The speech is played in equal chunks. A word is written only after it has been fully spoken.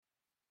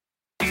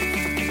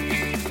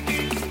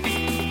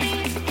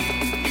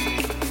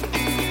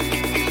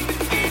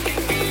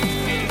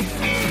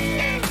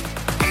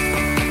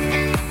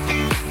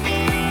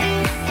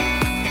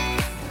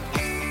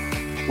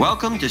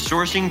Welcome to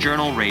Sourcing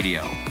Journal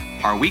Radio,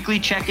 our weekly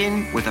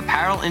check-in with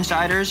apparel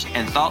insiders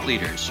and thought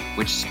leaders,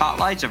 which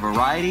spotlights a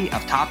variety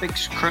of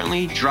topics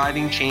currently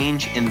driving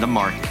change in the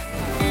market.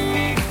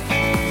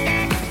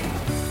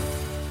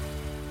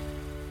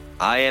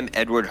 I am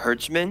Edward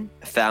Hertzman,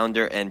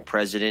 founder and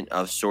president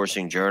of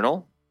Sourcing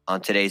Journal. On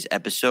today's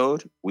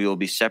episode, we will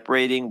be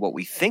separating what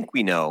we think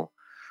we know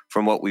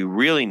from what we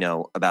really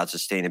know about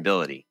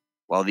sustainability.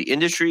 While the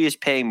industry is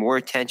paying more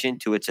attention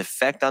to its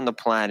effect on the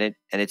planet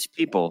and its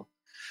people,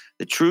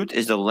 the truth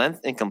is the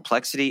length and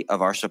complexity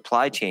of our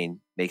supply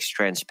chain makes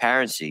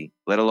transparency,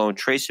 let alone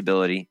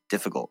traceability,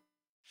 difficult.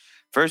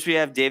 First, we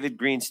have David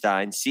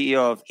Greenstein,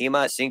 CEO of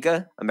Hema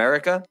Cinca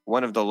America,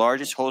 one of the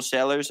largest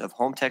wholesalers of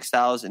home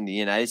textiles in the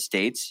United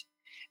States.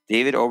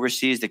 David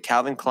oversees the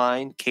Calvin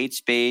Klein, Kate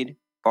Spade,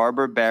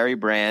 Barbara Barry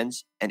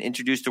brands and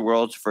introduced the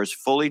world's first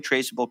fully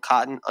traceable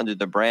cotton under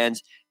the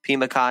brands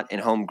Pimacot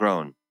and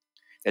Homegrown.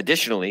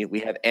 Additionally,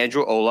 we have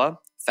Andrew Ola,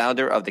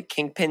 founder of the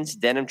Kingpins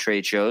Denim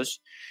Trade Shows,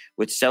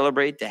 which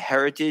celebrate the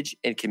heritage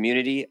and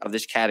community of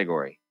this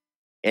category.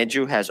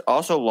 Andrew has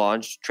also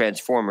launched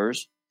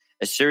Transformers,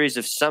 a series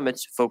of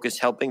summits focused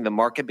helping the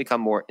market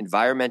become more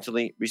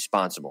environmentally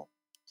responsible.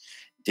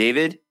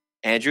 David,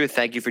 Andrew,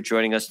 thank you for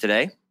joining us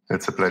today.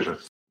 It's a pleasure.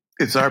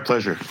 It's our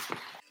pleasure.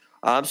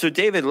 So,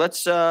 David, let's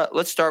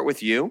start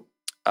with you.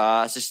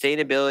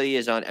 Sustainability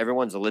is on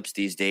everyone's lips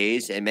these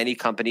days, and many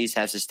companies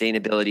have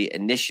sustainability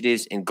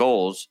initiatives and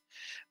goals,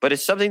 but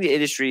it's something the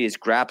industry is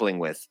grappling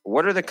with.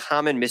 What are the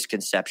common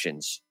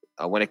misconceptions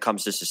when it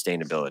comes to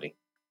sustainability?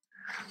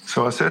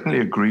 So I certainly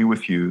agree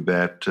with you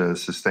that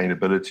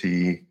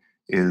sustainability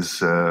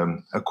is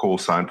a call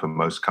sign for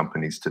most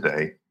companies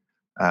today.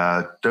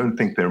 Don't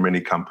think there are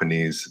many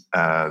companies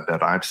that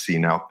I've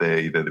seen out there,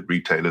 either the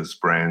retailers,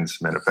 brands,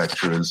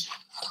 manufacturers,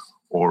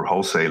 or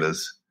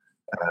wholesalers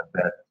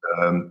that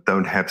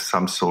don't have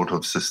some sort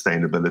of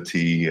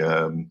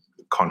sustainability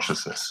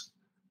consciousness,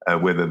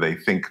 whether they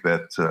think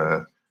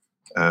that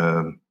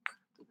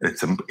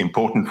it's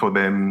important for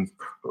them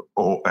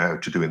or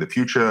to do in the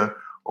future,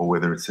 or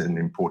whether it's an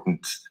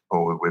important,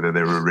 or whether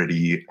they're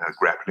already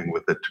grappling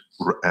with it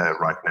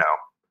right now.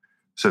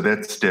 So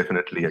that's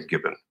definitely a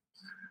given.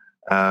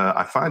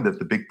 I find that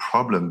the big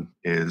problem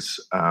is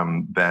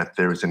that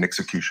there is an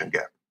execution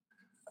gap.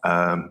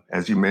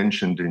 As you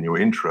mentioned in your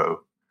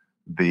intro,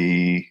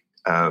 the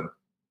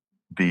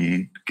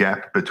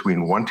gap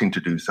between wanting to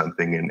do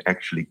something and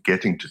actually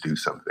getting to do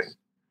something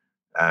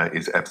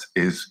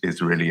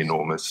is really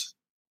enormous.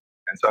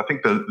 And so I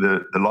think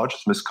the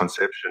largest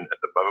misconception at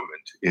the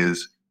moment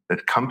is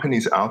that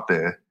companies out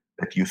there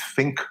that you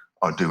think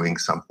are doing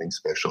something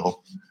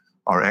special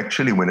are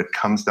actually, when it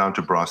comes down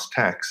to brass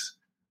tacks,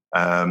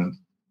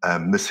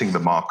 missing the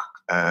mark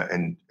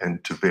and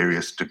to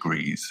various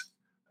degrees.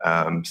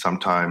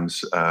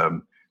 Sometimes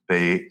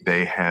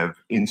they have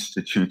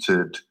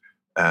instituted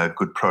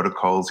good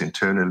protocols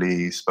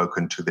internally,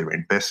 spoken to their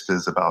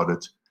investors about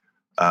it,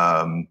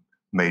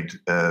 made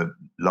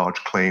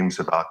large claims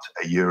about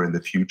a year in the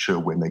future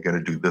when they're going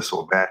to do this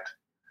or that.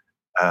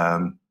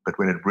 But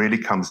when it really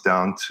comes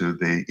down to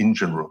the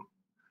engine room,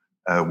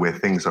 where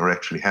things are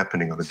actually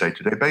happening on a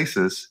day-to-day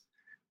basis,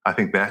 I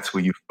think that's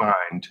where you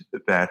find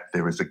that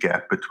there is a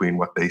gap between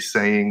what they're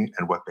saying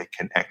and what they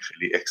can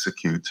actually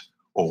execute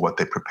or what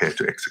they're prepared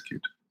to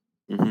execute.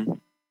 Mm-hmm.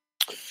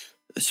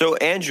 So,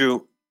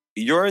 Andrew,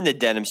 you're in the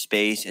denim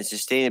space and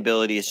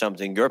sustainability is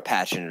something you're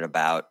passionate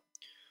about.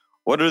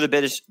 What are the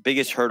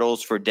biggest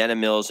hurdles for denim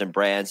mills and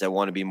brands that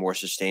want to be more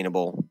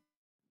sustainable?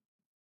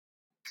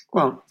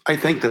 Well, I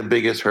think the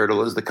biggest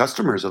hurdle is the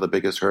customers are the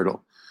biggest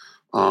hurdle,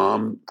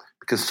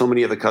 because so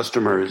many of the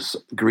customers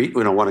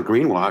want to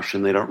greenwash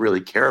and they don't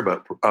really care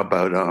about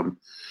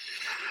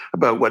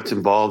what's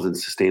involved in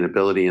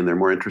sustainability, and they're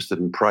more interested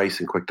in price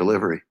and quick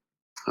delivery.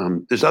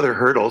 There's other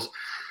hurdles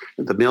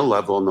at the mill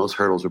level, and those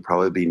hurdles would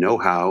probably be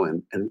know-how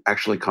and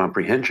actually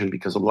comprehension,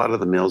 because a lot of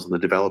the mills in the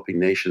developing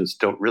nations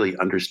don't really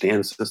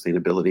understand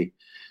sustainability,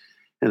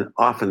 and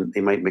often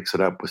they might mix it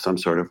up with some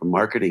sort of a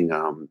marketing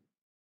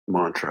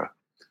mantra.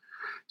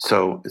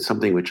 So it's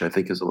something which I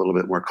think is a little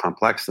bit more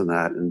complex than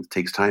that, and it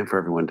takes time for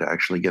everyone to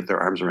actually get their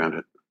arms around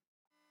it.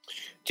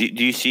 Do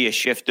you see a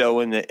shift, though,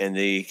 in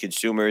the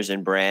consumers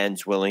and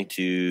brands willing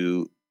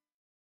to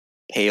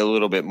pay a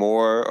little bit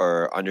more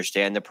or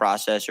understand the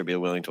process or be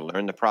willing to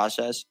learn the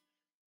process,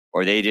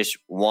 or they just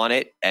want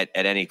it at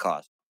any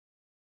cost?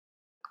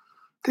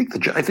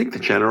 I think the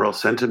general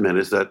sentiment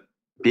is that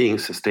being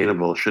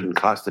sustainable shouldn't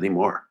cost any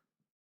more.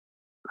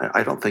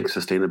 I don't think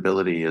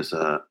sustainability is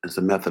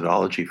a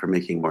methodology for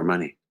making more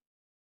money.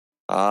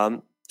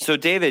 So,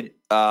 David,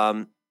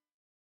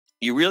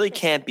 you really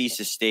can't be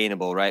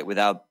sustainable, right,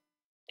 without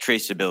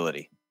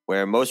traceability,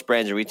 where most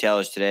brands and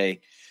retailers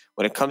today,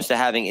 when it comes to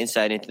having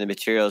insight into the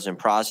materials and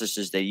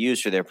processes they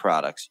use for their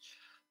products,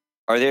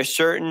 are there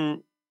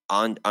certain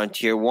on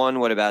tier one?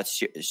 What about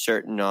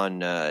certain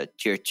on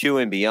tier two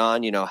and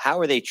beyond? How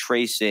are they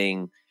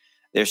tracing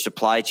their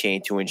supply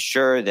chain to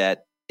ensure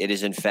that it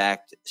is in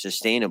fact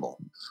sustainable?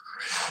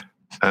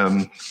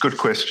 Good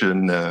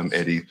question,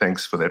 Eddie.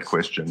 Thanks for that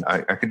question.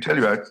 I can tell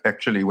you,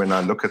 actually, when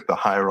I look at the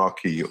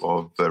hierarchy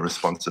of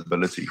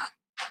responsibility,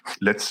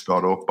 let's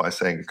start off by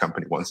saying a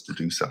company wants to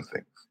do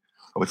something.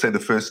 I would say the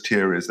first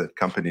tier is that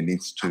company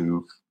needs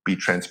to be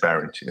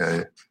transparent.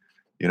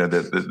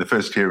 The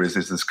first tier is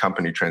this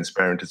company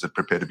transparent? Is it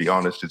prepared to be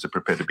honest? Is it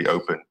prepared to be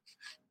open?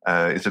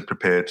 Is it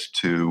prepared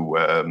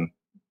to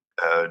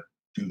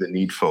do the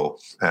needful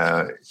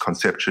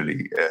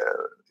conceptually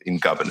in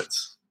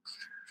governance?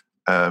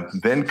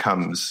 Then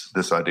comes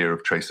this idea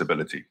of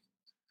traceability.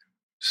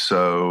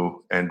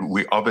 So, and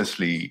we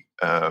obviously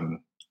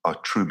are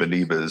true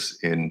believers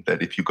in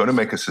that if you're going to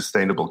make a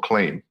sustainable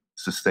claim,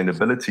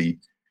 sustainability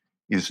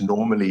is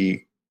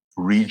normally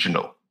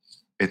regional.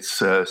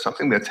 It's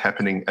something that's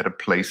happening at a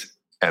place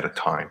at a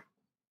time.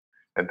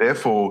 And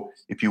therefore,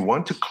 if you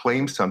want to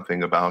claim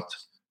something about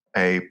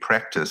a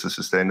practice, a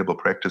sustainable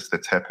practice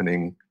that's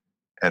happening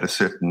at a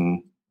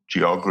certain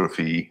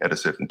geography at a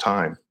certain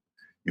time,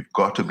 you've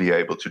got to be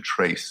able to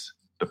trace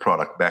the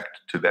product back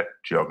to that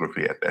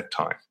geography at that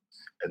time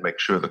and make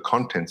sure the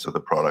contents of the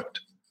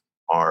product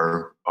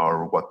are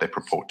what they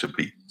purport to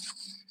be.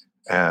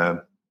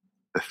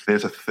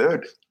 There's a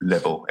third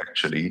level,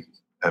 actually,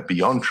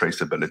 beyond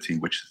traceability,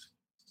 which is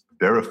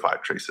verified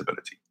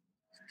traceability.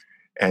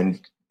 And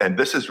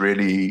this is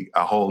really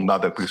a whole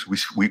nother, because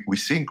we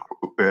see,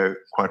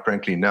 quite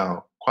frankly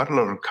now, quite a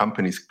lot of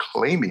companies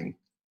claiming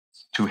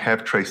to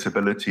have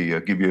traceability.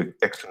 I'll give you an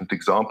excellent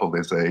example.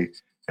 There's an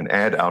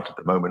ad out at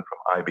the moment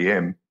from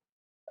IBM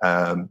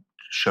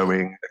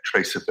showing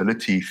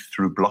traceability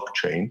through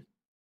blockchain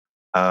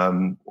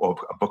of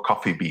a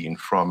coffee bean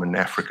from an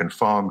African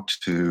farm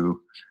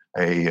to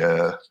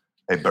a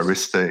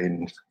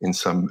barista in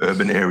some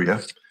urban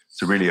area.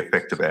 It's a really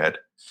effective ad.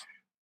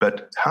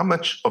 But how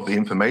much of the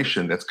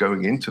information that's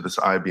going into this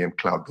IBM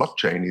cloud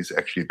blockchain is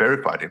actually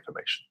verified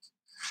information?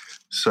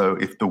 So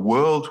if the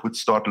world would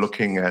start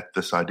looking at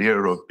this idea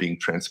of being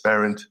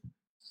transparent,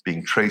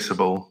 being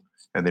traceable,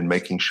 and then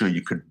making sure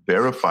you could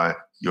verify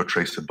your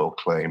traceable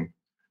claim,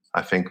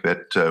 I think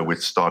that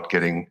we'd start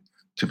getting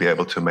to be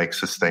able to make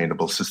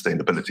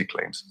sustainability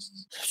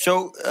claims.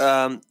 So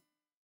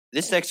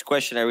this next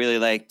question I really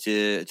like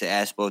to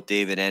ask both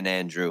David and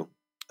Andrew.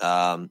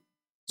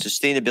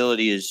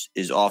 Sustainability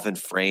is often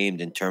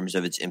framed in terms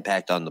of its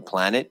impact on the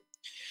planet.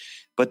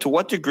 But to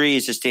what degree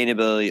is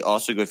sustainability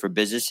also good for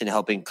business in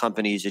helping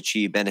companies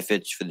achieve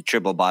benefits for the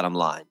triple bottom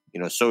line,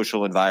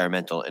 social,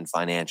 environmental, and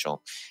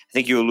financial? I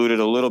think you alluded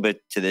a little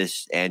bit to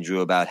this,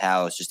 Andrew, about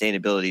how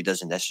sustainability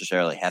doesn't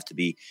necessarily have to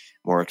be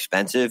more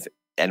expensive.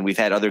 And we've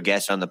had other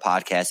guests on the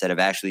podcast that have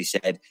actually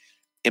said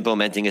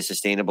implementing a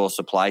sustainable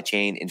supply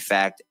chain, in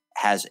fact,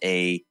 has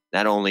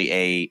not only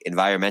a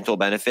environmental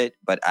benefit,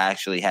 but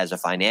actually has a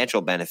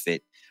financial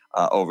benefit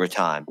over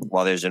time.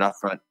 While there's an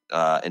upfront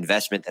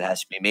investment that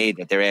has to be made,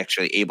 that they're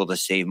actually able to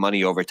save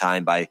money over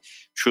time by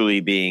truly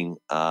being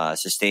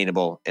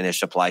sustainable in their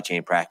supply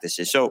chain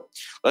practices. So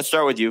let's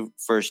start with you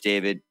first,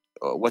 David.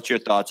 What's your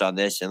thoughts on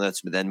this? And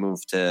let's then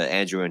move to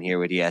Andrew and hear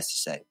what he has to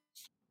say.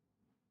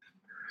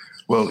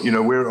 Well, we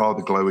are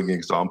the glowing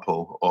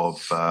example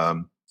of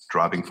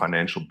driving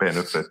financial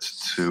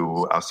benefits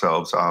to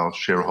ourselves, our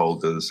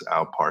shareholders,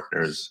 our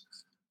partners,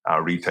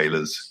 our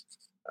retailers,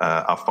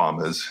 our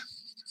farmers,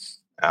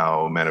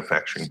 our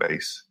manufacturing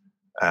base,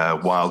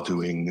 while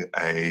doing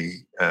a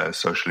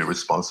socially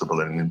responsible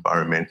and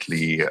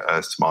environmentally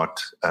smart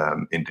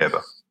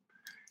endeavor.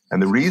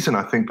 And the reason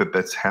I think that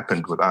that's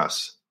happened with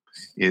us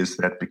is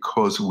that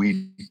because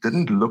we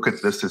didn't look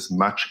at this as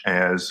much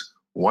as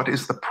what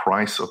is the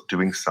price of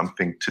doing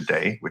something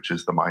today, which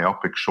is the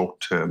myopic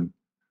short-term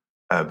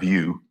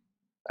view,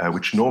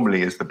 which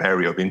normally is the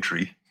barrier of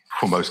entry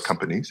for most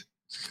companies.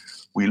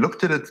 We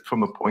looked at it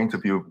from a point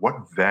of view of what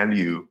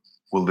value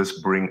will this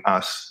bring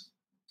us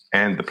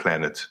and the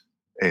planet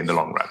in the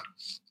long run.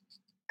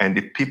 And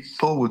if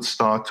people would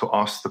start to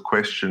ask the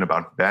question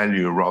about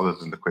value rather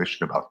than the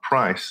question about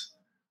price,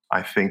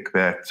 I think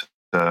that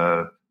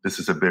this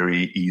is a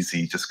very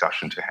easy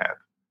discussion to have.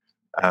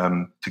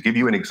 To give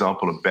you an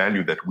example of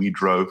value that we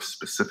drove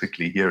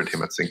specifically here at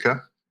Himatsinka,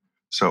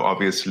 so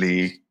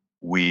obviously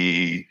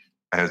we,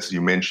 as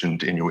you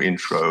mentioned in your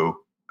intro,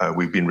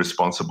 we've been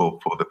responsible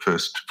for the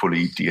first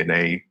fully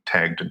DNA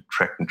tagged and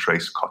tracked and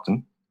traced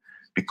cotton.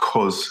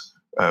 Because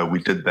we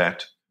did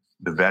that,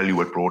 the value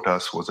it brought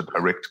us was a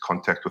direct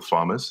contact with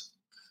farmers.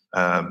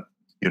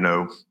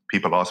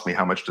 People ask me,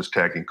 how much does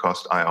tagging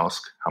cost? I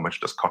ask, how much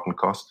does cotton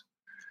cost?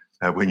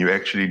 When you're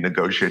actually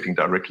negotiating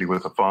directly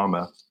with a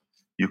farmer,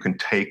 you can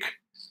take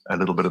a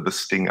little bit of the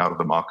sting out of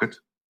the market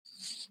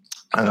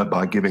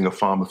by giving a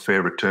farmer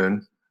fair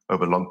return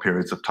over long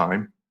periods of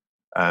time.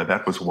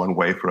 That was one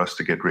way for us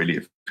to get really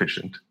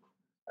efficient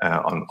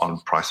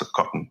on price of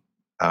cotton.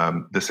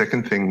 The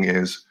second thing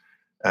is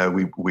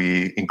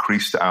we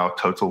increased our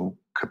total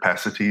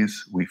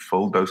capacities. We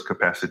filled those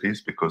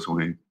capacities because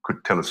we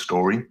could tell a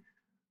story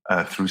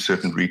through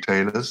certain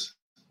retailers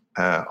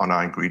on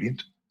our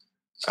ingredient.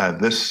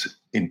 This,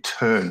 in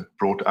turn,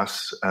 brought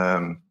us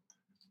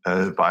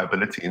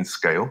viability and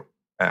scale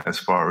as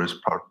far as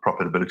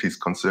profitability is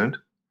concerned.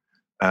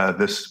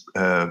 This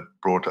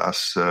brought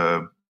us,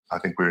 I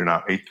think we're in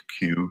our 8th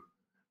Q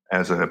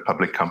as a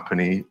public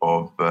company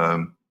of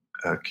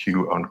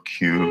Q on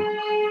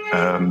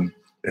Q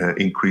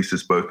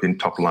increases both in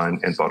top line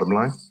and bottom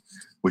line,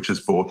 which has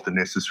brought the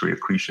necessary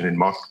accretion in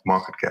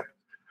market cap.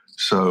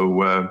 So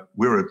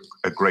we're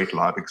a great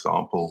live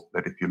example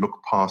that if you look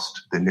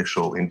past the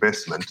initial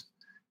investment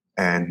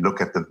and look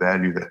at the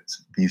value that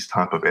these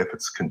type of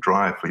efforts can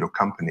drive for your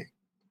company,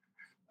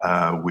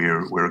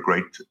 we're a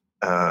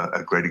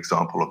great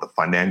example of the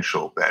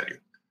financial value.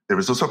 There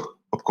is also,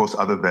 of course,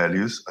 other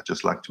values. I'd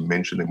just like to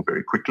mention them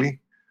very quickly.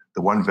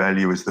 The one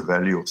value is the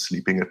value of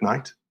sleeping at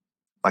night.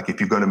 Like if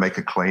you're going to make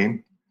a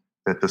claim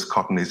that this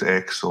cotton is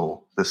X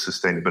or this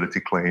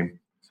sustainability claim,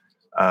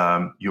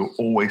 you're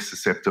always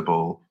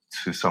susceptible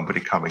to somebody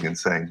coming and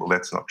saying, well,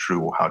 that's not true,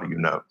 or how do you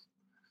know?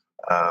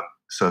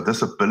 So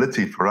this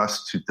ability for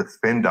us to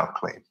defend our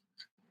claim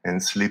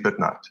and sleep at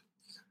night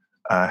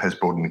has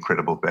brought an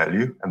incredible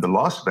value. And the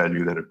last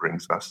value that it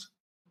brings us,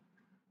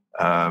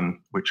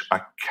 which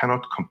I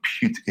cannot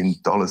compute in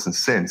dollars and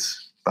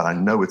cents, but I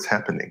know it's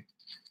happening,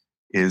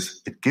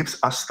 is it gives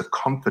us the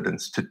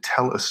confidence to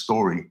tell a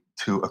story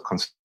to a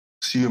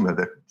consumer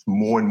that's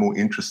more and more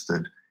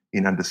interested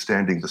in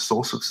understanding the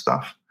source of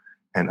stuff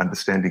and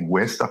understanding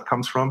where stuff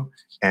comes from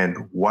and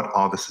what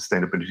are the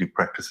sustainability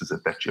practices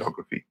of that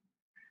geography.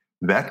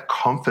 That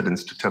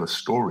confidence to tell a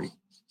story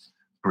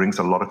brings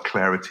a lot of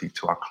clarity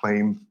to our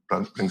claim,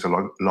 brings a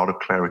lot of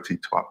clarity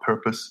to our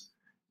purpose,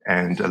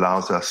 and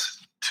allows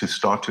us to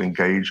start to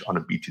engage on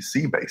a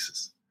B2C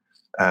basis,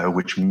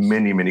 which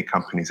many, many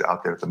companies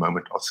out there at the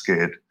moment are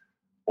scared,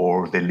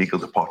 or their legal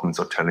departments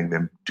are telling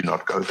them, do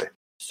not go there.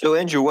 So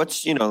Andrew,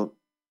 what's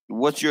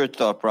your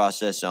thought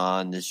process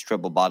on this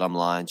triple bottom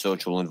line,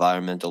 social,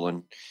 environmental,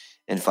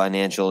 and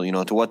financial?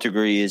 To what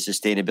degree is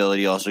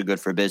sustainability also good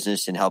for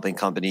business and helping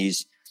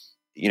companies,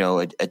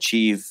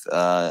 achieve,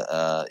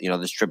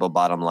 this triple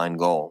bottom line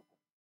goal?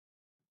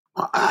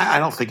 I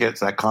don't think it's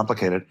that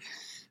complicated.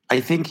 I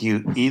think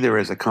you either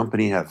as a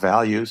company have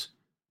values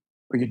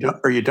or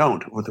you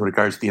don't with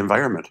regards to the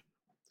environment.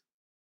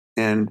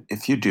 And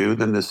if you do,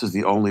 then this is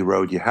the only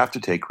road you have to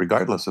take,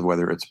 regardless of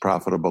whether it's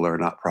profitable or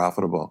not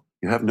profitable.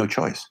 You have no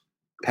choice.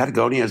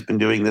 Patagonia has been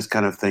doing this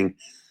kind of thing.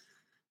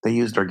 They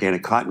used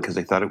organic cotton because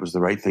they thought it was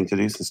the right thing to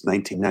do since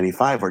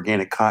 1995.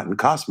 Organic cotton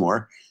cost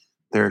more.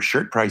 Their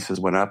shirt prices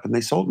went up and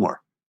they sold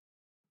more.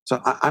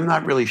 So I'm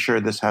not really sure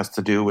this has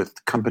to do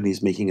with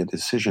companies making a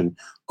decision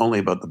only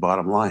about the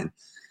bottom line.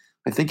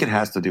 I think it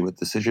has to do with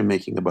decision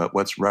making about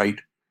what's right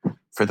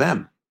for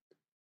them.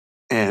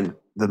 And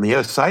then the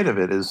other side of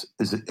it is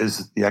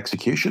the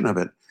execution of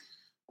it.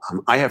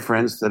 I have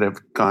friends that have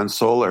gone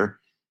solar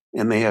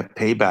and they have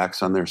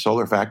paybacks on their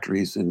solar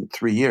factories in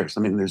 3 years.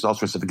 I mean, there's all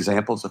sorts of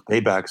examples of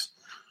paybacks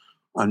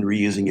on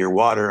reusing your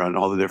water, on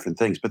all the different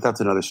things, but that's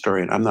another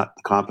story. And I'm not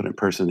the competent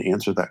person to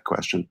answer that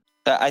question.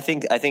 I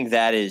think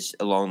that is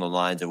along the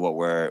lines of what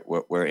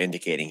we're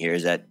indicating here,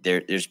 is that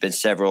there's been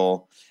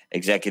several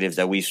executives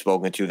that we've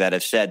spoken to that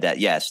have said that,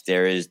 yes,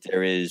 there is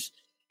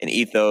an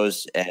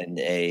ethos and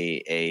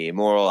a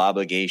moral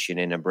obligation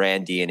and a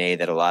brand DNA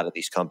that a lot of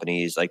these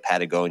companies like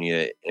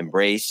Patagonia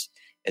embrace.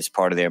 It's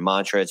part of their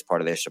mantra. It's part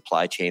of their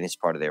supply chain. It's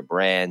part of their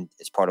brand.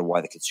 It's part of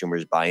why the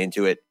consumers buy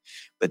into it.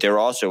 But there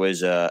also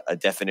is a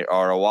definite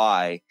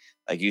ROI,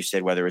 like you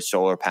said, whether it's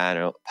solar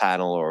panel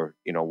or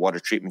water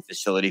treatment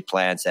facility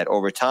plants, that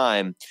over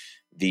time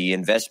the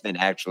investment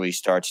actually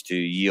starts to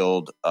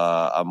yield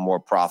a more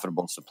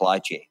profitable supply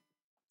chain.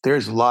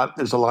 There's a lot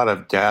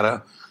of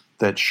data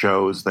that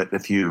shows that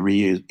if you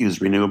use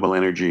renewable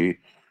energy,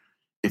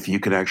 if you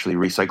can actually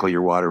recycle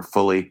your water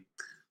fully,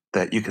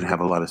 that you can have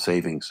a lot of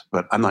savings.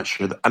 But I'm not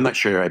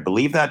sure I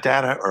believe that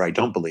data or I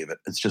don't believe it.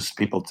 It's just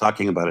people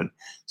talking about it.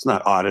 It's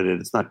not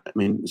audited.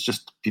 It's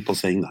just people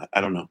saying that.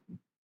 I don't know.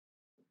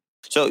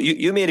 So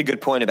you made a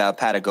good point about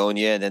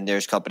Patagonia, and then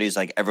there's companies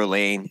like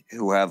Everlane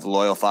who have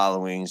loyal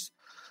followings,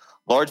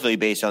 largely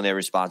based on their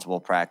responsible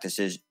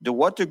practices. To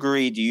what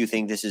degree do you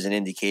think this is an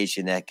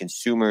indication that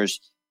consumers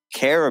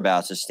care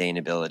about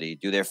sustainability?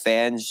 Do their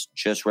fans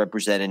just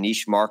represent a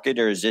niche market,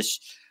 or is this,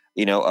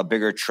 a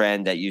bigger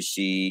trend that you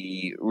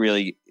see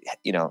really,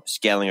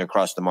 scaling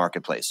across the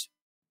marketplace?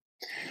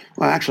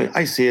 Well, actually,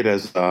 I see it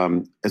as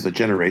a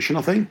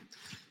generational thing.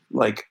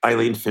 Like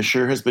Eileen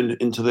Fisher has been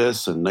into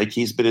this, and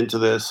Nike's been into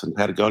this, and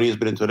Patagonia's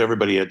been into it.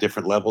 Everybody at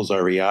different levels,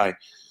 REI.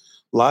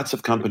 Lots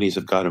of companies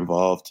have got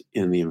involved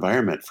in the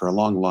environment for a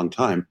long, long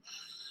time.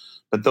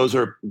 But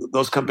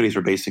those companies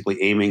are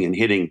basically aiming and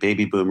hitting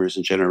baby boomers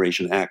and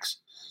Generation X.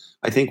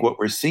 I think what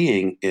we're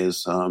seeing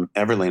is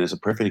Everlane is a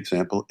perfect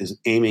example, is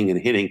aiming and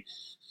hitting,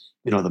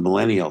 the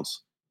millennials.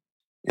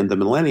 And the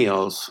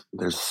millennials,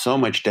 there's so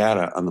much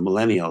data on the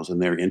millennials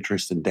and their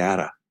interest in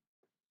data.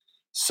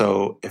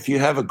 So if you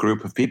have a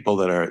group of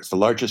people it's the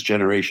largest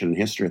generation in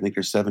history, I think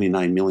there's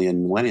 79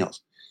 million millennials.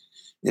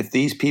 If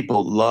these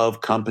people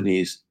love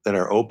companies that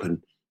are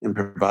open and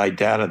provide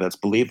data that's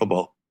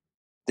believable,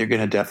 they're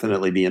going to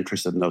definitely be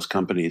interested in those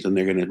companies, and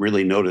they're going to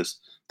really notice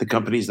the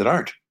companies that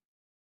aren't.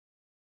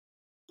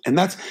 And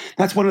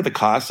that's one of the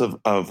costs of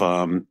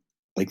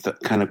like the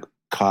kind of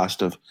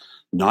cost of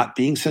not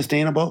being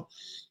sustainable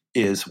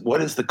is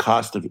what is the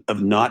cost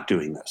of not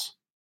doing this?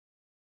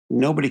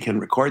 Nobody can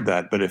record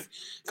that. But if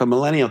a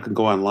millennial can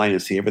go online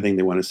and see everything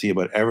they want to see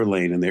about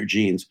Everlane and their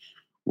jeans,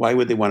 why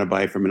would they want to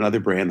buy from another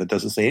brand that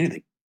doesn't say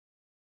anything?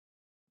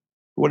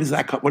 What is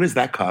that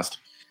cost?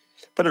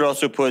 But it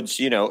also puts,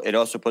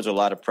 a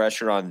lot of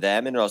pressure on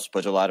them, and it also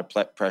puts a lot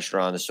of pressure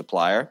on the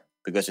supplier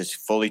because it's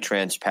fully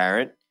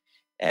transparent,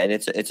 and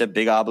it's a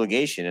big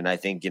obligation. And I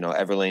think,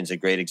 Everlane's a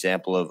great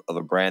example of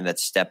a brand that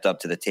stepped up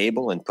to the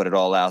table and put it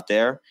all out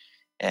there.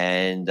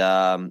 And,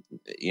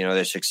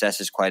 their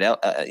success is quite,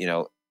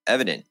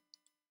 evident.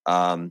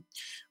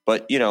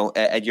 But,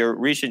 at your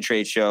recent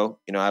trade show,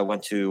 I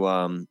went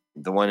to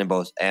the one in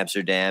both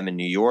Amsterdam and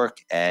New York,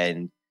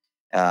 and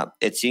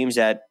it seems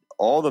that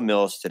all the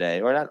mills today,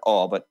 or not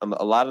all, but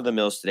a lot of the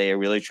mills today are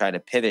really trying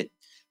to pivot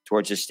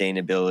towards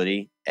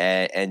sustainability.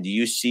 And do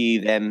you see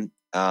them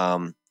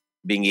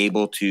being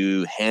able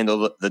to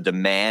handle the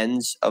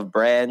demands of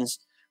brands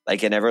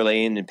like an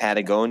Everlane and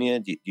Patagonia?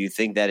 Do you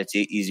think that it's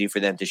easy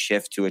for them to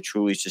shift to a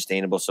truly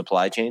sustainable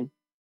supply chain?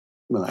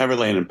 Well,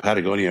 Everlane and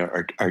Patagonia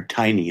are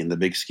tiny in the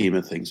big scheme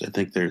of things. I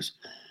think there's,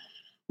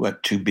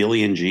 2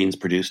 billion jeans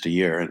produced a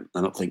year, and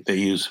I don't think they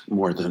use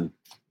more than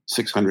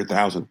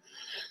 600,000.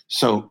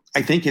 So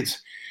I think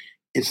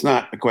it's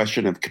not a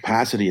question of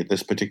capacity at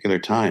this particular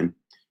time.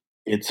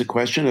 It's a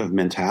question of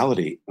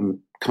mentality.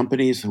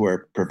 Companies who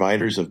are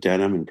providers of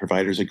denim and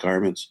providers of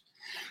garments,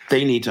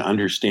 they need to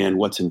understand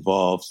what's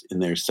involved in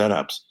their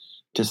setups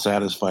to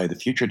satisfy the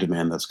future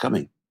demand that's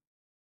coming.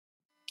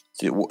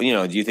 So,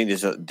 do you think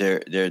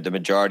the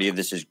majority of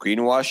this is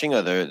greenwashing,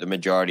 or the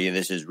majority of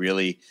this is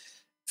really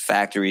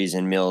factories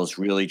and mills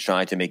really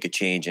trying to make a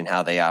change in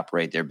how they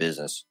operate their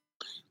business?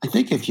 I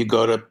think if you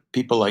go to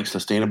people like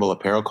Sustainable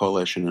Apparel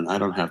Coalition, and I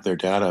don't have their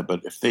data,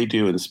 but if they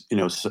do,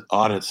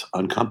 audits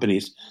on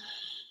companies,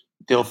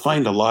 they'll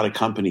find a lot of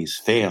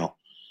companies fail.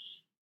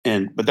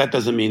 But that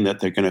doesn't mean that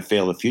they're going to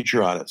fail a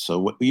future audit.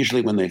 So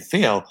usually when they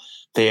fail,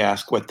 they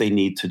ask what they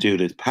need to do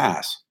to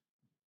pass.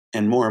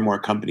 And more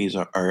companies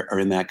are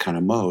in that kind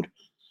of mode.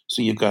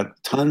 So you've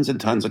got tons and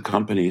tons of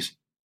companies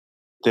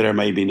that are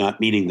maybe not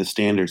meeting the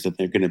standards that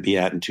they're going to be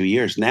at in 2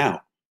 years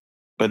now,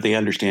 but they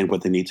understand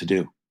what they need to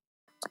do.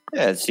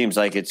 Yeah, it seems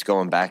like it's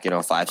going back,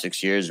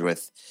 5-6 years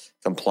with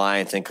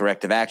compliance and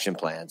corrective action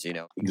plans.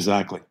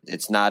 Exactly.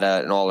 It's not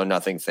an all or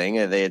nothing thing.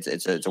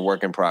 It's a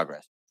work in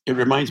progress. It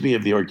reminds me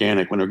of the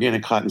organic. When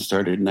organic cotton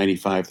started in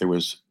 95, there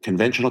was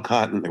conventional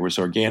cotton, there was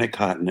organic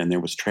cotton, and there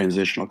was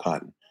transitional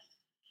cotton.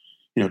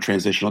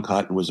 Transitional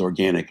cotton was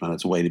organic on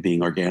its way to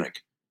being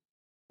organic.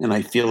 And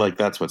I feel like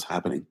that's what's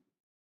happening.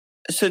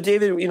 So,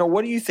 David,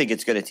 what do you think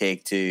it's going to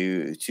take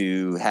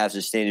to have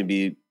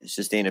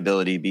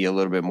sustainability be a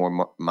little bit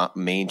more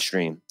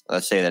mainstream?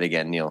 Let's say that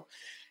again, Neil.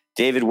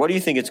 David, what do you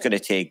think it's going to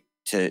take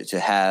to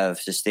have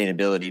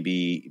sustainability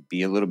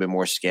be a little bit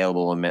more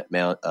scalable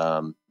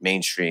and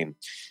mainstream?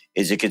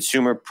 Is it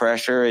consumer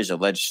pressure? Is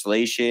it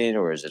legislation?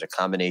 Or is it a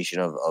combination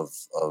of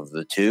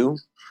the two?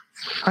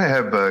 I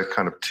have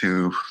kind of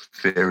two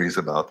theories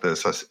about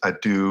this. I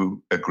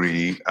do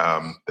agree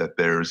that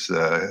there's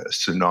a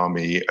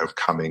tsunami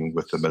coming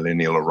with the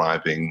millennial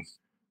arriving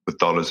with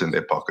dollars in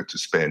their pocket to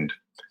spend.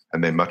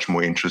 And they're much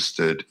more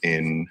interested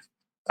in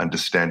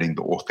understanding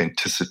the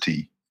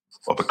authenticity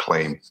of a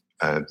claim.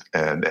 And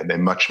they're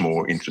much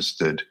more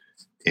interested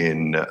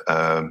in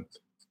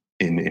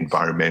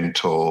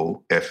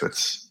environmental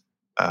efforts,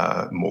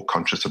 more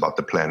conscious about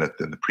the planet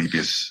than the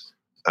previous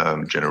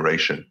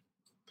generation.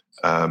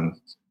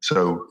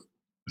 So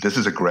this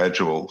is a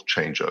gradual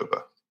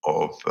changeover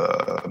of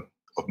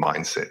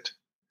mindset,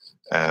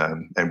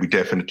 and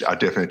I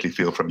definitely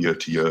feel from year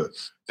to year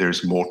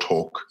there's more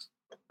talk,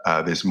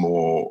 there's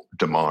more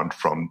demand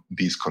from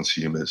these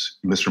consumers.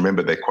 You must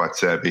remember they're quite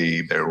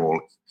savvy. They're all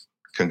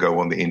can go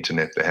on the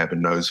internet. They have a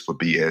nose for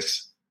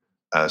BS,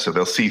 so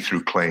they'll see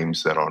through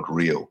claims that aren't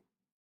real.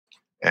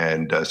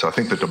 And so I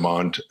think the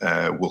demand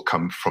will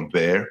come from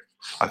there.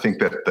 I think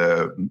that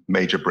the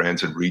major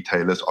brands and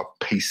retailers are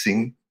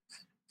pacing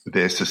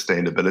their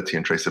sustainability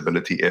and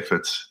traceability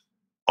efforts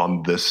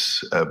on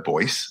this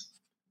voice.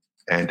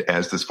 And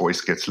as this voice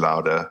gets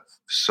louder,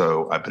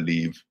 so I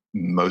believe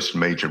most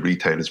major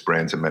retailers,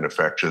 brands, and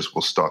manufacturers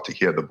will start to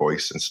hear the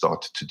voice and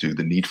start to do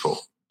the needful.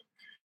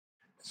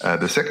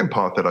 The second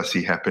part that I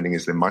see happening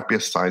is there might be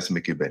a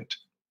seismic event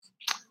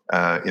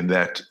in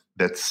that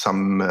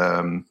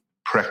some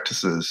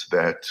practices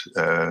that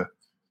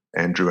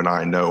Andrew and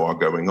I know are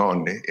going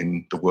on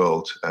in the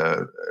world,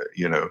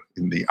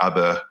 in the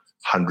other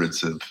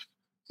hundreds of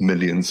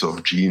millions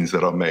of jeans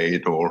that are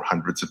made or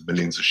hundreds of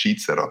millions of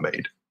sheets that are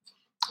made.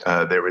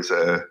 There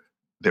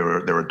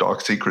are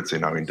dark secrets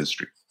in our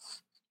industry.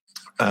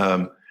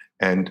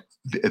 And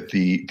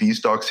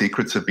these dark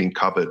secrets have been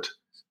covered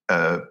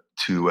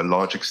to a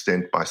large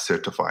extent by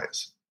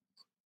certifiers.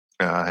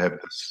 I have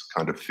this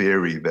kind of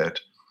theory that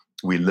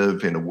we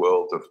live in a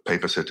world of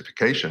paper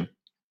certification.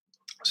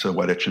 So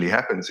what actually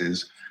happens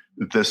is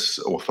this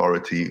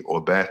authority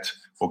or that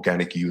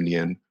organic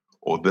union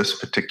or this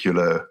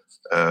particular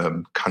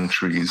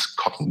country's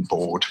cotton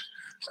board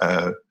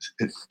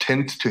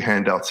tend to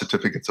hand out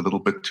certificates a little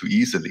bit too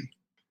easily,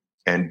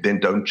 and then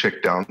don't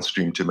check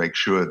downstream to make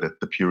sure that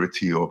the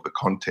purity of the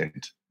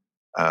content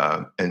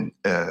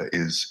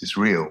is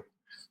real.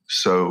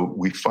 So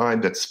we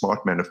find that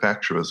smart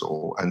manufacturers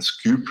or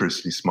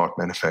unscrupulously smart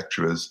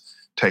manufacturers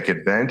take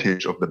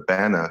advantage of the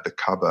banner, the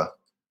cover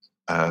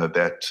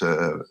that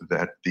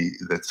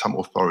some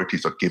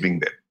authorities are giving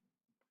them,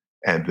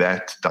 and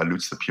that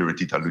dilutes the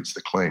purity, dilutes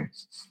the claim.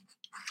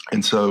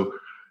 And so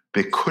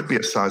there could be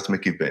a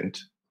seismic event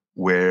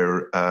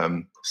where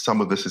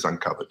some of this is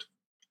uncovered,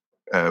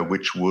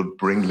 which would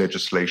bring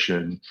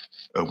legislation,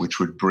 which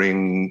would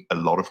bring a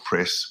lot of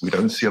press. We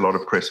don't see a lot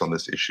of press on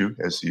this issue,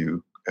 as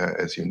you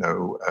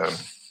know,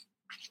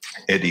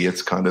 Eddie.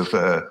 It's kind of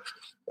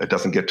it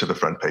doesn't get to the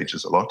front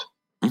pages a lot.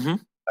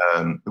 Mm-hmm.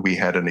 We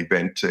had an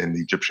event in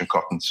the Egyptian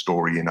cotton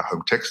story in our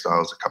Home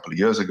Textiles a couple of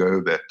years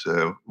ago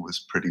that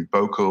was pretty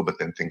vocal, but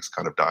then things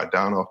kind of died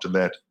down after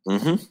that.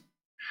 Mm-hmm.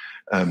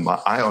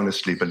 I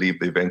honestly believe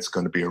the event's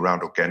going to be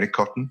around organic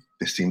cotton.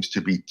 There seems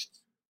to be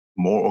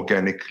more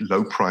organic,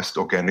 low-priced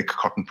organic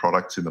cotton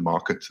products in the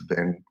market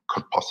than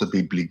could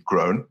possibly be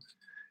grown.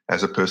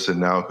 As a person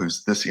now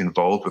who's this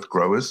involved with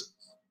growers,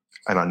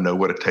 and I know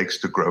what it takes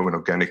to grow an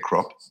organic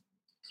crop,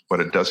 what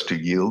it does to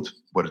yield,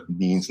 what it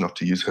means not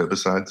to use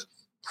herbicides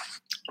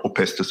or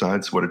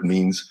pesticides, what it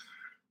means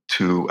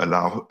to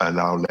allow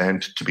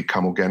land to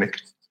become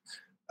organic.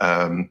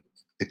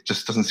 It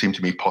just doesn't seem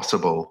to me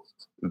possible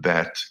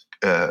that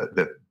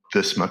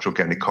this much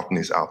organic cotton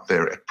is out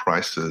there at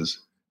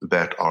prices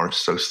that are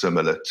so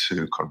similar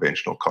to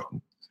conventional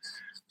cotton.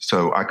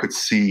 So I could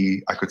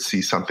see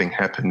something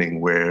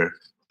happening where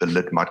the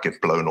lid might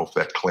get blown off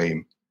that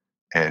claim,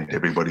 and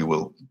everybody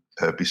will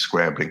be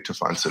scrambling to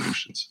find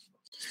solutions.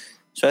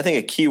 So I think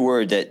a key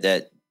word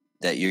that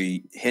you're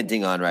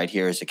hinting on right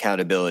here is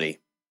accountability.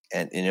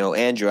 And,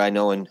 Andrew, I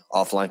know in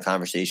offline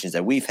conversations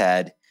that we've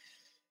had,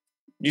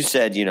 you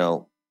said,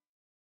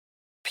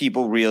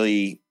 people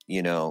really,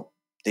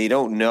 they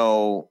don't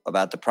know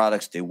about the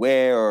products they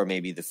wear or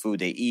maybe the food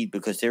they eat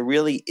because there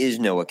really is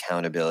no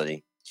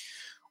accountability.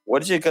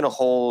 What is it going to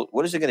hold?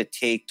 What is it going to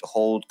take to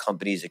hold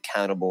companies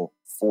accountable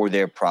for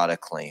their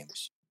product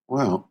claims?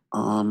 Well,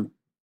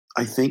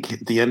 I think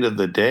at the end of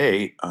the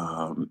day,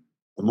 the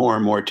more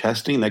and more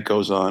testing that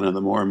goes on and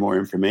the more and more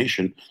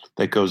information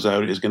that goes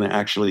out is going to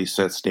actually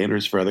set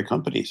standards for other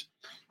companies.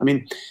 I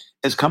mean,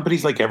 as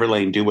companies like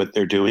Everlane do what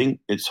they're doing,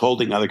 it's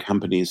holding other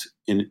companies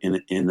in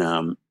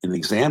an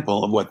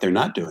example of what they're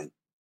not doing.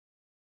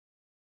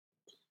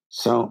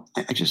 So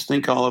I just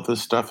think all of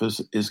this stuff is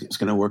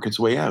going to work its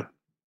way out.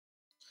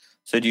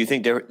 So do you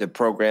think the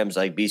programs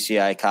like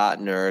BCI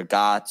Cotton or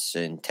GOTS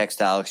and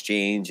Textile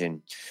Exchange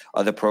and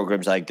other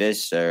programs like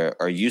this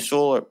are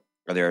useful?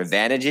 Are there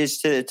advantages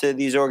to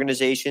these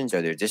organizations?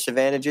 Are there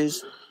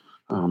disadvantages?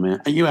 Oh,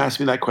 man. You asked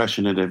me that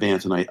question in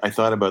advance, and I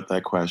thought about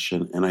that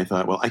question, and I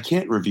thought, well, I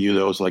can't review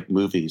those like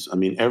movies. I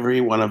mean,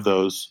 every one of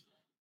those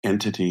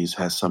entities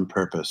has some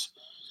purpose,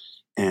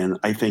 and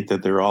I think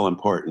that they're all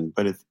important.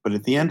 But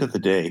at the end of the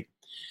day,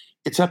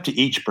 it's up to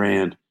each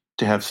brand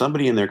to have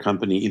somebody in their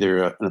company,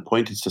 either an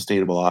appointed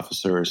sustainable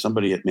officer or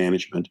somebody at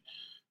management,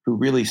 who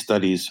really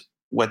studies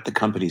what the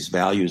company's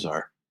values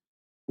are.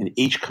 And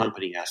each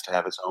company has to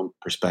have its own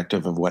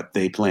perspective of what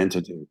they plan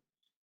to do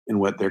and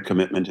what their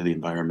commitment to the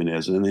environment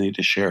is, and they need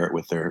to share it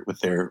with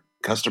their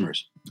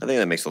customers. I think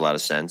that makes a lot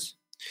of sense.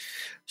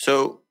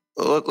 So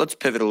let's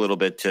pivot a little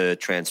bit to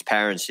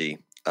transparency.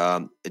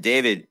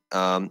 David,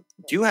 do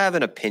you have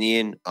an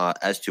opinion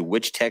as to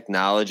which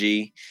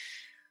technology,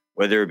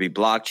 whether it be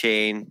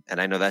blockchain,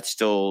 and I know that's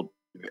still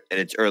in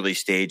its early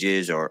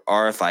stages, or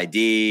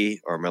RFID,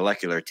 or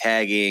molecular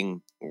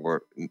tagging,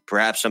 or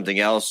perhaps something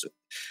else,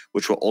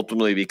 which will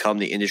ultimately become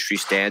the industry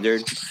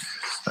standard?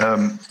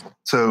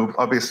 So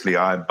obviously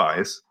I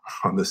bias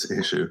on this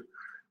issue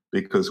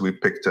because we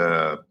picked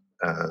a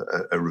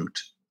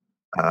route.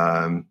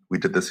 We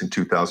did this in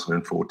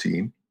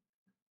 2014,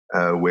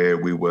 where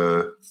we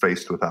were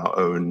faced with our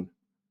own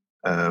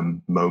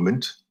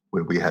moment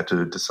where we had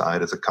to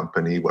decide as a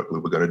company what we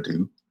were going to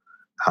do,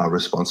 how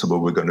responsible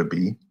we're going to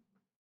be,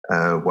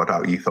 what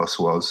our ethos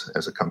was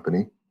as a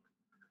company,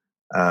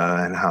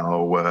 and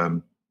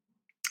how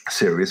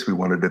serious we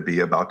wanted to be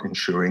about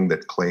ensuring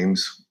that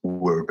claims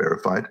were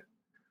verified.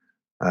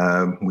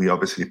 We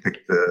obviously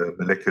picked the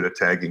molecular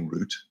tagging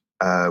route.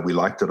 We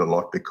liked it a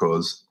lot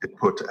because it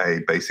put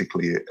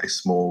basically a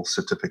small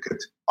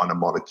certificate on a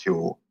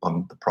molecule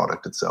on the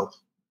product itself.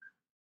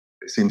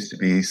 There seems to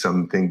be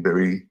something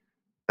very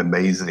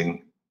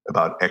amazing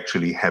about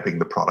actually having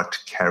the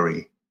product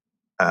carry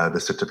the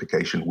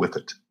certification with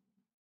it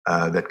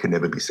that can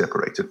never be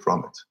separated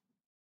from it.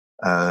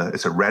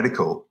 It's a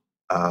radical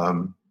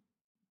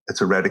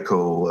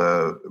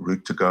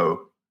route to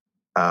go.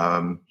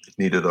 It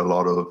needed a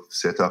lot of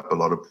setup, a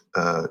lot of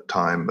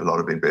time, a lot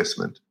of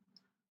investment,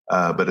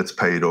 but it's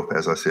paid off,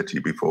 as I said to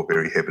you before,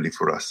 very heavily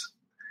for us.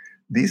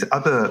 These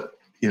other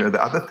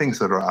the other things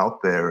that are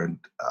out there, and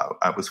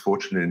I was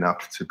fortunate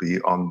enough to be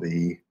on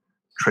the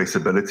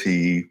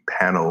traceability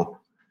panel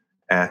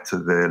at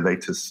the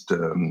latest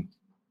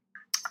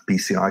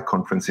BCI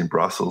conference in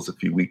Brussels a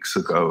few weeks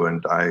ago,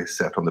 and I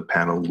sat on the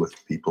panel with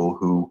people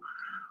who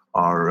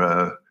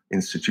are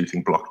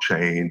instituting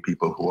blockchain,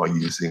 people who are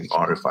using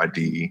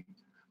RFID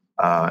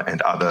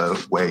and other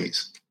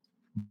ways.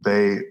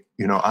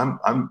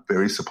 I'm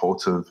very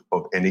supportive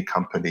of any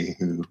company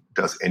who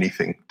does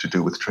anything to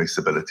do with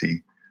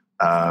traceability,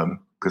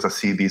 because I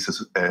see these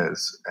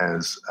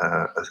as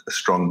a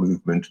strong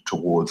movement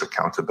towards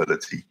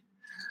accountability.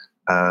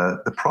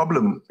 The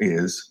problem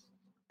is,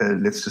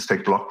 let's just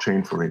take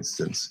blockchain, for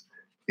instance,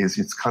 is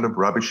it's kind of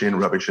rubbish in,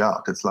 rubbish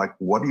out. It's like,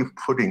 what are you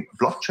putting?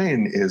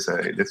 Blockchain is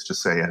let's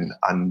just say an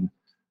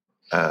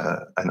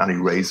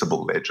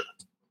unerasable ledger.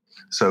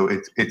 So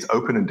it's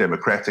open and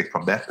democratic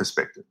from that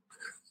perspective.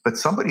 But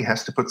somebody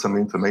has to put some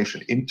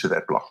information into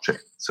that blockchain.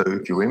 So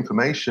if your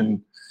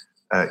information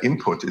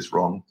input is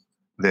wrong,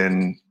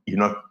 then you're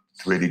not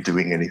really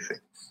doing anything.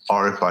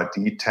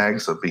 RFID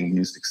tags are being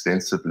used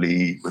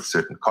extensively with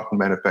certain cotton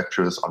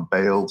manufacturers on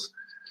bales.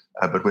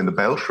 But when the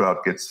bale shroud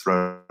gets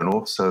thrown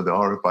off, so the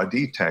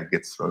RFID tag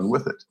gets thrown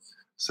with it.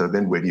 So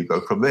then where do you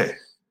go from there?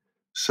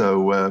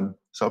 So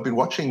I've been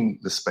watching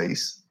the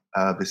space.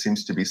 There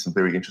seems to be some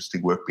very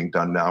interesting work being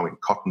done now in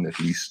cotton, at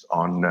least,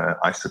 on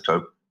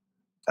isotope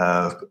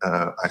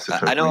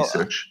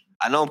research.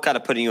 I know I'm kind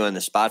of putting you on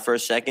the spot for a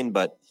second,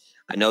 but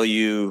I know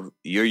you're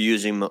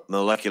using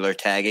molecular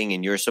tagging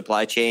in your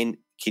supply chain.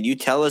 Can you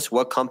tell us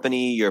what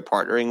company you're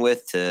partnering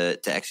with to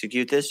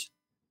execute this?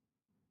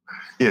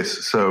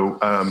 Yes. So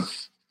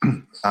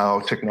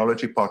our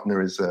technology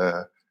partner is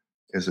a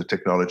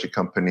technology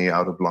company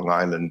out of Long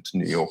Island,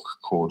 New York,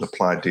 called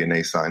Applied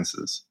DNA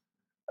Sciences,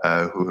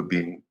 who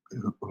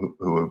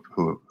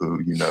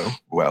you know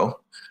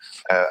well.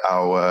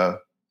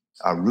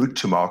 Our route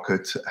to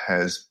market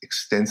has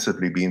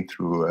extensively been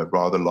through a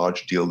rather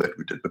large deal that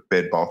we did with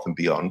Bed Bath &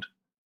 Beyond.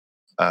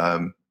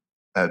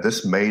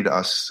 This made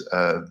us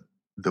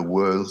the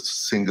world's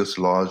single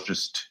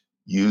largest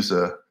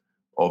user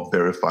of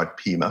verified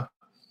PIMA.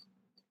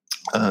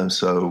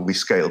 So we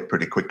scaled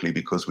pretty quickly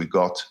because we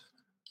got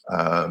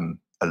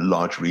a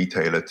large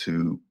retailer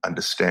to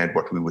understand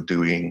what we were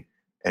doing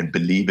and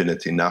believe in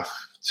it enough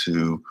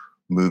to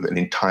move an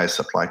entire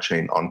supply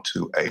chain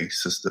onto a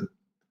system.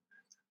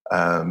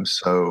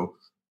 So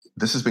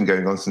this has been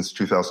going on since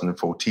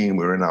 2014.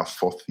 We're in our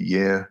fourth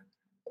year.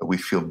 We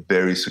feel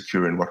very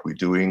secure in what we're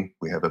doing.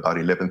 We have about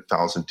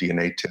 11,000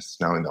 DNA tests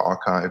now in the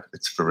archive.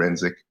 It's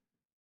forensic.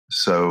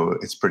 So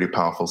it's pretty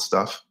powerful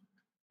stuff.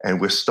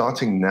 And we're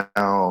starting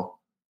now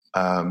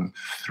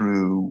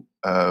through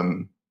a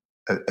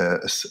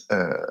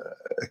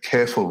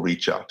careful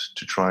reach out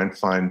to try and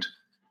find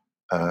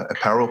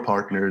apparel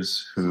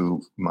partners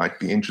who might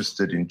be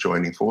interested in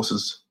joining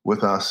forces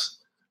with us,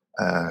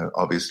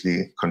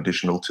 obviously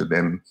conditional to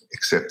them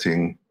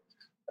accepting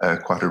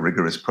quite a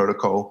rigorous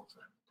protocol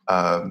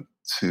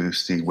to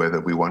see whether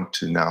we want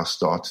to now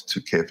start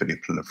to carefully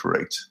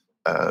proliferate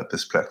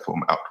this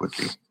platform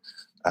outwardly.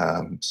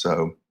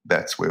 So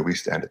that's where we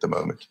stand at the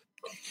moment.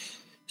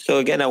 So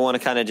again, I want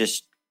to kind of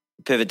just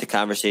pivot the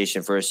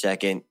conversation for a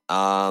second.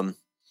 I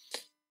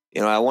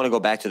want to go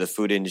back to the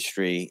food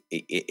industry.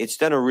 It's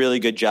done a really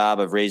good job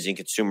of raising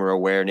consumer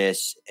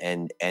awareness,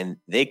 and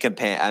they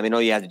compare. I mean,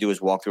 all you have to do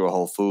is walk through a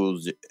Whole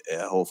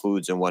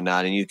Foods and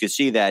whatnot, and you can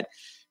see that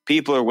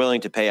people are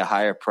willing to pay a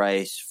higher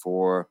price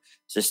for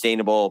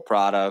sustainable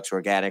products,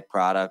 organic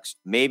products.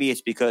 Maybe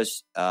it's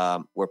because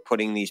we're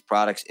putting these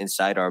products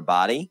inside our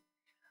body.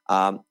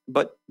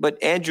 But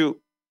Andrew,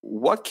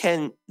 what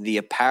can the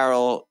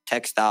apparel,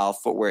 textile,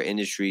 footwear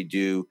industry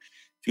do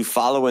to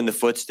follow in the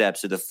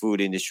footsteps of the food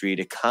industry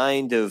to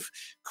kind of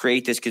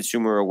create this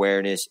consumer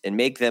awareness and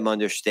make them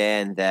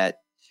understand that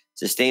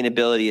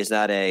sustainability is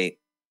not a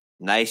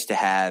nice to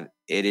have,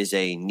 it is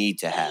a need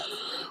to have?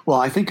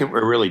 Well, I think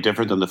we're really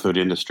different than the food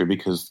industry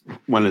because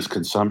one is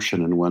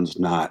consumption and one's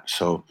not.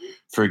 So,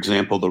 for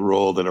example, the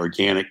role that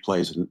organic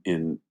plays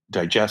in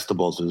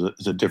digestibles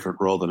is a different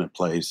role than it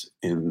plays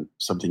in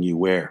something you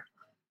wear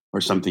or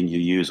something you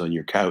use on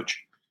your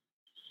couch.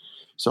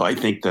 So I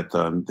think that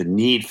the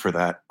need for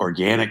that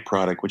organic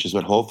product, which is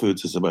what Whole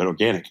Foods is about,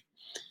 organic.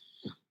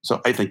 So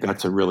I think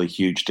that's a really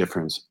huge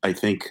difference. I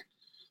think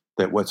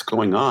that what's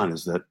going on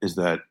is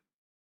that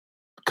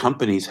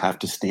companies have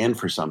to stand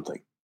for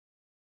something.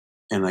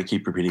 And I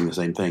keep repeating the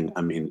same thing.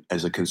 I mean,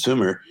 as a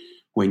consumer,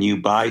 when you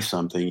buy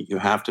something, you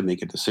have to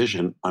make a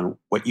decision on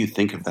what you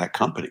think of that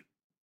company.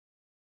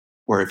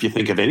 Or if you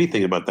think of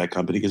anything about that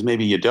company, because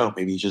maybe you don't,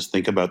 maybe you just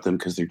think about them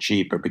because they're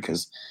cheap or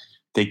because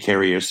they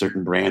carry a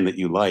certain brand that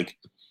you like.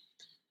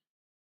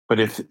 But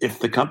if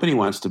the company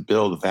wants to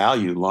build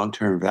value,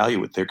 long-term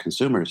value with their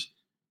consumers,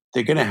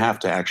 they're going to have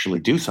to actually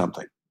do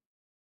something.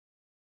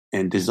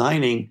 And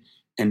designing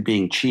and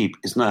being cheap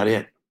is not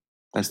it.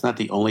 That's not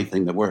the only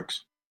thing that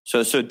works.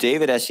 So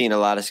David has seen a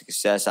lot of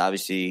success.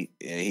 Obviously,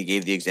 he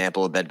gave the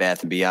example of Bed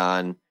Bath &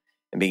 Beyond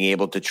and being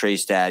able to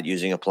trace that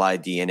using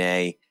applied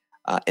DNA.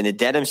 In the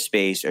denim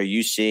space, are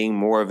you seeing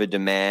more of a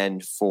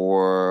demand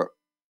for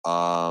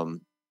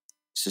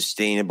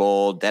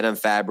sustainable denim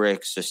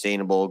fabrics,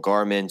 sustainable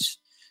garments?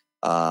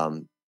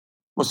 Well,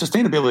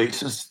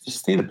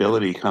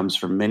 sustainability comes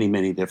from many,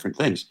 many different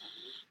things.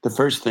 The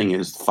first thing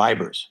is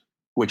fibers.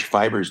 Which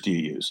fibers do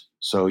you use?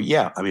 So,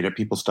 yeah, I mean, are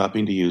people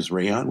stopping to use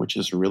rayon, which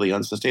is really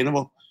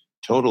unsustainable?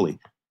 Totally.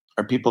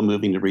 Are people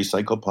moving to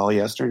recycle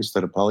polyester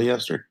instead of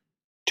polyester?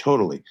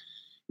 Totally.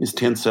 Is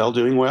Tencel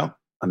doing well?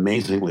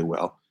 Amazingly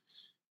well.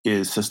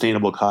 Is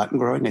sustainable cotton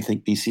growing? I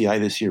think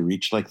BCI this year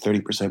reached like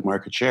 30%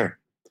 market share.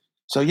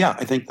 So, yeah,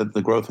 I think that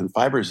the growth in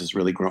fibers is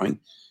really growing.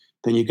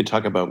 Then you could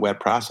talk about wet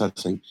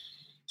processing.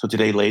 So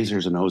today,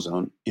 lasers and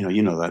ozone,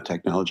 you know that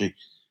technology.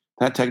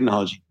 That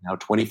technology is now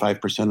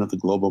 25% of the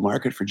global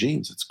market for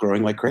jeans. It's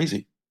growing like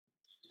crazy.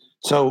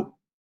 So,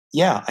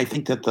 yeah, I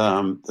think that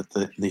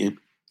the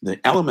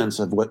elements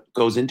of what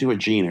goes into a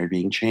jean are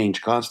being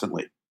changed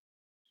constantly,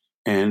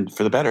 and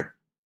for the better.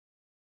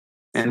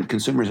 And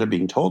consumers are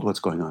being told what's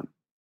going on.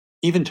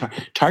 Even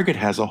Target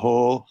has a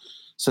whole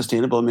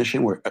sustainable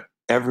mission where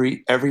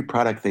every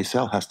product they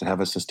sell has to have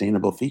a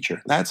sustainable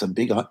feature. That's a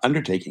big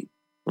undertaking.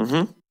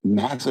 Mm-hmm.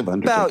 Massive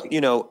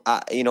undertaking.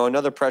 About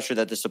another pressure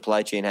that the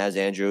supply chain has,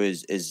 Andrew,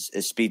 is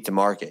speed to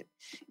market,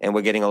 and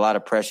we're getting a lot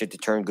of pressure to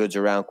turn goods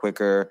around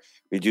quicker,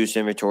 reduce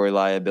inventory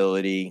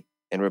liability,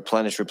 and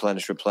replenish.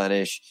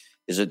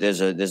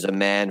 There's a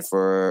demand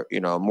for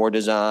more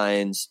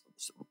designs,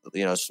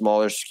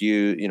 smaller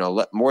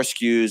SKU, more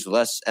SKUs,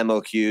 less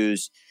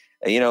MOQs.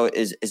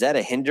 Is that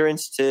a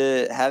hindrance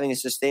to having a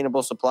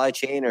sustainable supply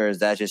chain, or is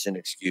that just an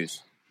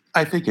excuse?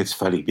 I think it's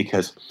funny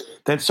because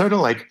that's sort of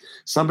like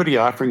somebody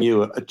offering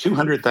you a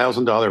 $200,000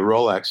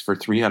 Rolex for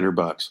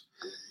 $300.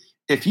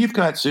 If you've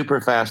got super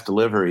fast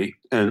delivery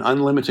and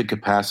unlimited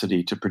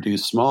capacity to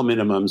produce small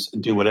minimums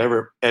and do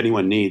whatever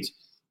anyone needs,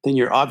 then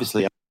you're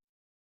obviously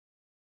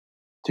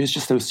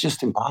it's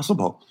just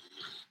impossible.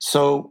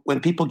 So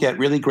when people get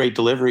really great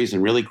deliveries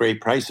and really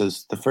great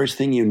prices, the first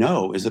thing you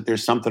know is that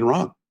there's something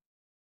wrong,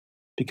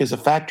 because a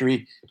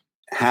factory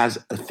has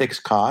a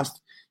fixed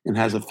cost and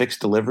has a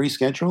fixed delivery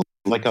schedule.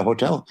 Like a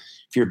hotel,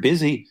 if you're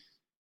busy,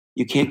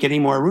 you can't get any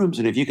more rooms.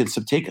 And if you can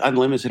take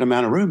unlimited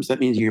amount of rooms,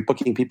 that means you're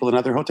booking people in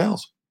other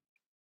hotels.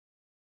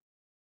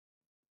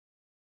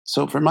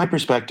 So from my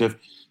perspective,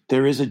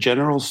 there is a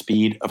general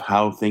speed of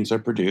how things are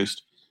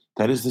produced.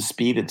 That is the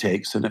speed it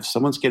takes. And if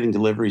someone's getting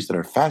deliveries that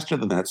are faster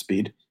than that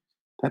speed,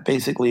 that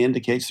basically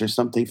indicates there's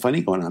something funny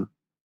going on.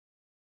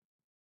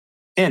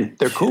 And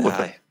they're cool with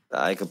it.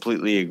 I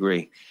completely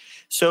agree.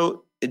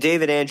 So,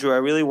 David, Andrew, I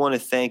really want to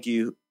thank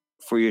you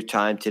for your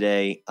time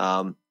today.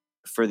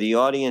 For the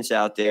audience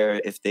out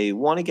there, if they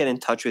want to get in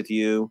touch with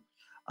you,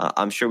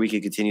 I'm sure we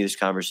could continue this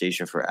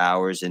conversation for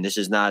hours. And this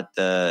is not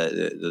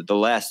the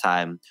last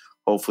time.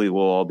 Hopefully,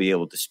 we'll all be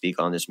able to speak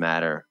on this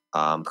matter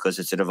because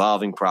it's an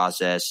evolving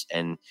process.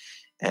 And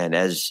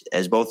as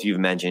both of you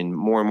have mentioned,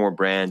 more and more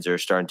brands are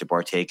starting to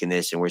partake in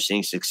this, and we're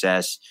seeing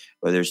success.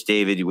 Whether it's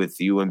David with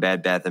you and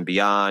Bed Bath &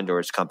 Beyond, or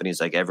it's companies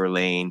like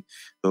Everlane,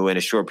 who in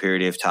a short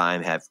period of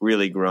time have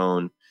really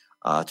grown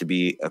to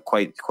be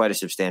quite a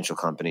substantial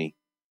company,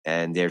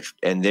 and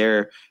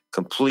their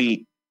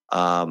complete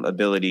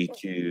ability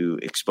to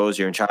expose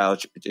their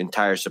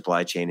entire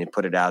supply chain and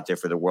put it out there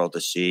for the world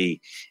to see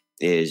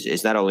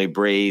is not only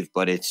brave,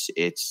 but it's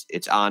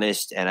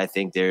honest, and I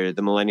think the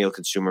millennial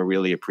consumer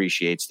really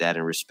appreciates that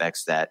and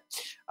respects that.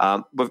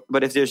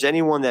 But if there's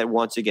anyone that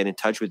wants to get in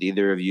touch with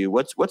either of you,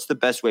 what's the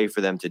best way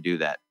for them to do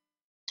that?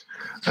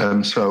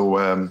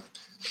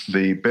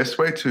 The best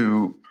way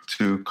to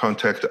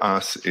contact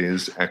us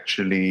is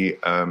actually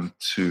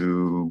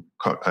to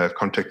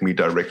contact me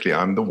directly.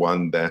 I'm the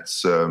one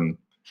that's running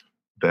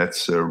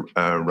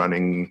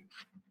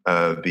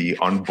the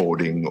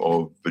onboarding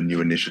of the new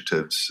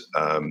initiatives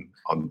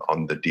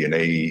on the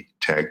DNA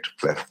tagged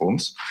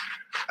platforms,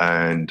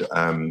 and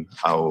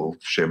I'll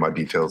share my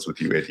details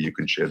with you, Eddie. You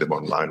can share them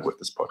online with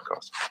this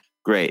podcast.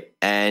 Great.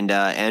 And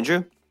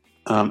Andrew?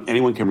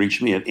 Anyone can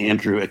reach me at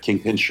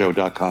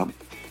andrew@kingpinshow.com.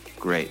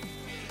 Great.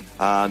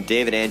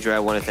 David, Andrew, I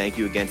want to thank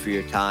you again for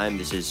your time.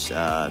 This has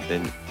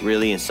been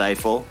really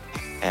insightful,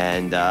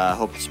 and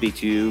hope to speak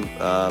to you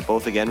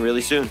both again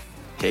really soon.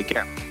 Take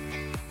care.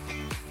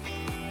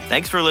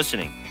 Thanks for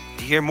listening.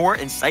 To hear more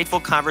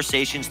insightful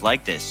conversations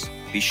like this,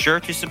 be sure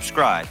to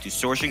subscribe to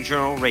Sourcing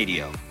Journal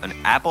Radio on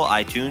Apple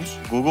iTunes,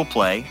 Google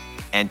Play,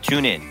 and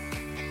TuneIn.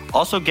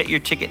 Also, get your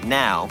ticket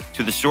now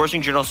to the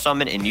Sourcing Journal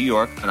Summit in New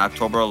York on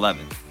October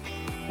 11th.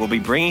 We'll be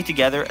bringing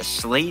together a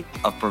slate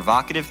of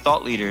provocative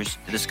thought leaders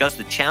to discuss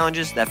the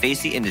challenges that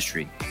face the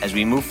industry as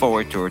we move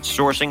forward towards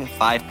Sourcing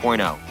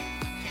 5.0.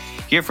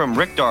 Hear from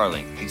Rick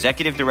Darling,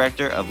 Executive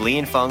Director of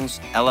Li & Fung's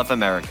LF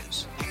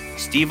Americas,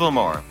 Steve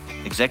Lamar,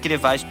 Executive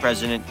Vice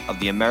President of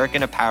the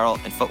American Apparel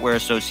and Footwear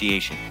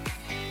Association,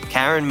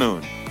 Karen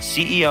Moon,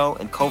 CEO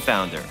and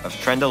co-founder of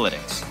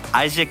Trendalytics,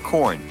 Isaac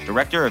Korn,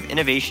 Director of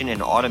Innovation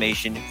and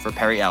Automation for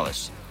Perry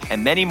Ellis,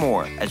 and many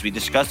more as we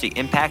discuss the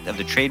impact of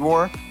the trade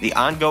war, the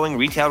ongoing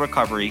retail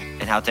recovery,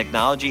 and how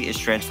technology is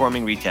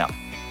transforming retail.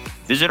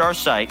 Visit our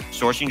site,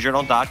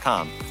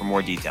 sourcingjournal.com, for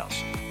more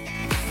details.